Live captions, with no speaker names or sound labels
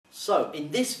So in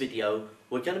this video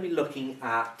we're going to be looking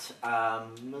at a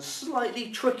slightly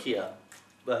trickier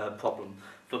problem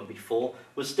than before.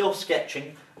 We're still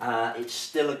sketching, it's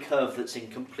still a curve that's in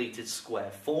completed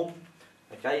square form.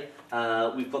 Okay,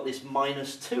 we've got this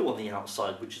 -2 on the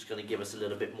outside, which is going to give us a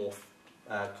little bit more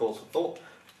cause for thought,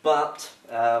 but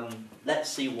let's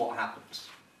see what happens.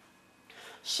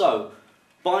 So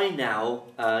by now,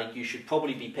 you should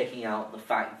probably be picking out the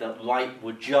fact that, right,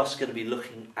 we're just going to be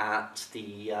looking at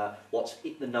the what's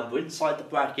the number inside the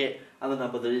bracket and the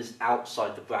number that is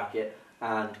outside the bracket,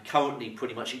 and currently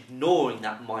pretty much ignoring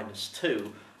that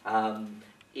 -2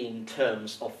 in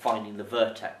terms of finding the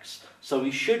vertex. So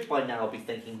we should by now be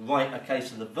thinking, right, okay,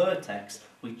 so the vertex,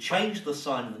 we change the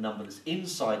sign of the number that's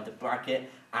inside the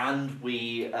bracket, and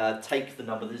we take the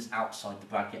number that is outside the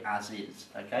bracket as is,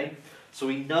 okay? So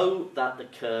we know that the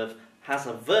curve has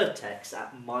a vertex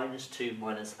at -2,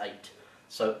 -8.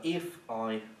 So if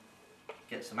I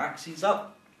get some axes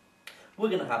up, we're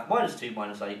going to have -2,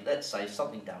 -8, let's say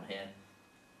something down here,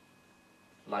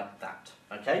 like that,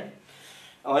 okay?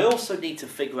 I also need to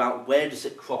figure out where does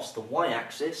it cross the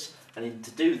y-axis, and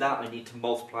to do that I need to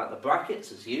multiply out the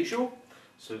brackets as usual.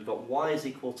 So we've got y is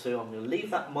equal to, I'm going to leave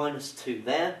that -2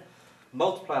 there,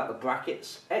 multiply out the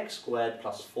brackets, x squared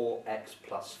plus 4x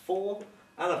plus 4,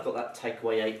 and I've got that take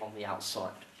away 8 on the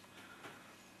outside.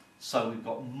 So we've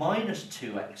got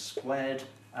 -2x squared,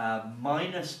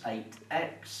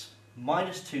 -8x,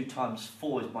 -2 times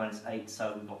 4 is -8,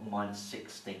 so we've got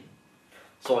 -16.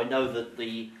 So I know that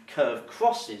the curve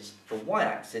crosses the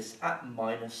y-axis at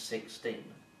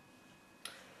 -16.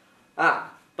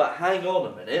 But hang on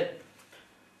a minute.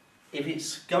 If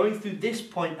it's going through this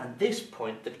point and this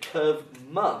point, the curve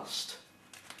must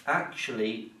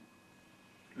actually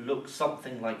look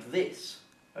something like this,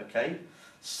 okay?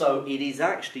 So it is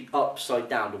actually upside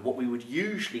down to what we would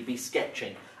usually be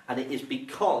sketching, and it is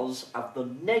because of the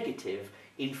negative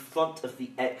in front of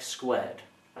the x squared,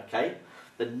 okay?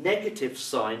 The negative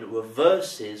sign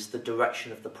reverses the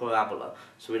direction of the parabola.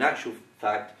 So in actual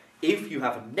fact, if you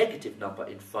have a negative number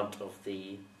in front of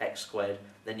the x squared,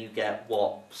 then you get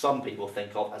what some people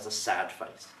think of as a sad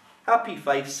face. Happy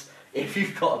face if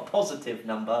you've got a positive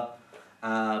number,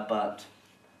 but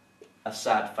a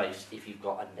sad face if you've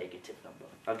got a negative number.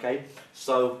 Okay,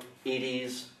 so it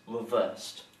is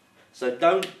reversed.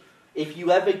 So if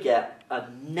you ever get a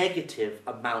negative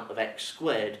amount of x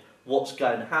squared, what's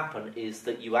going to happen is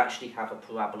that you actually have a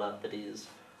parabola that is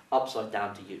upside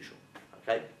down to usual.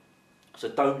 Okay, so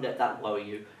don't let that worry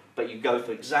you, but you go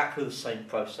through exactly the same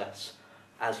process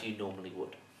as you normally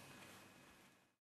would.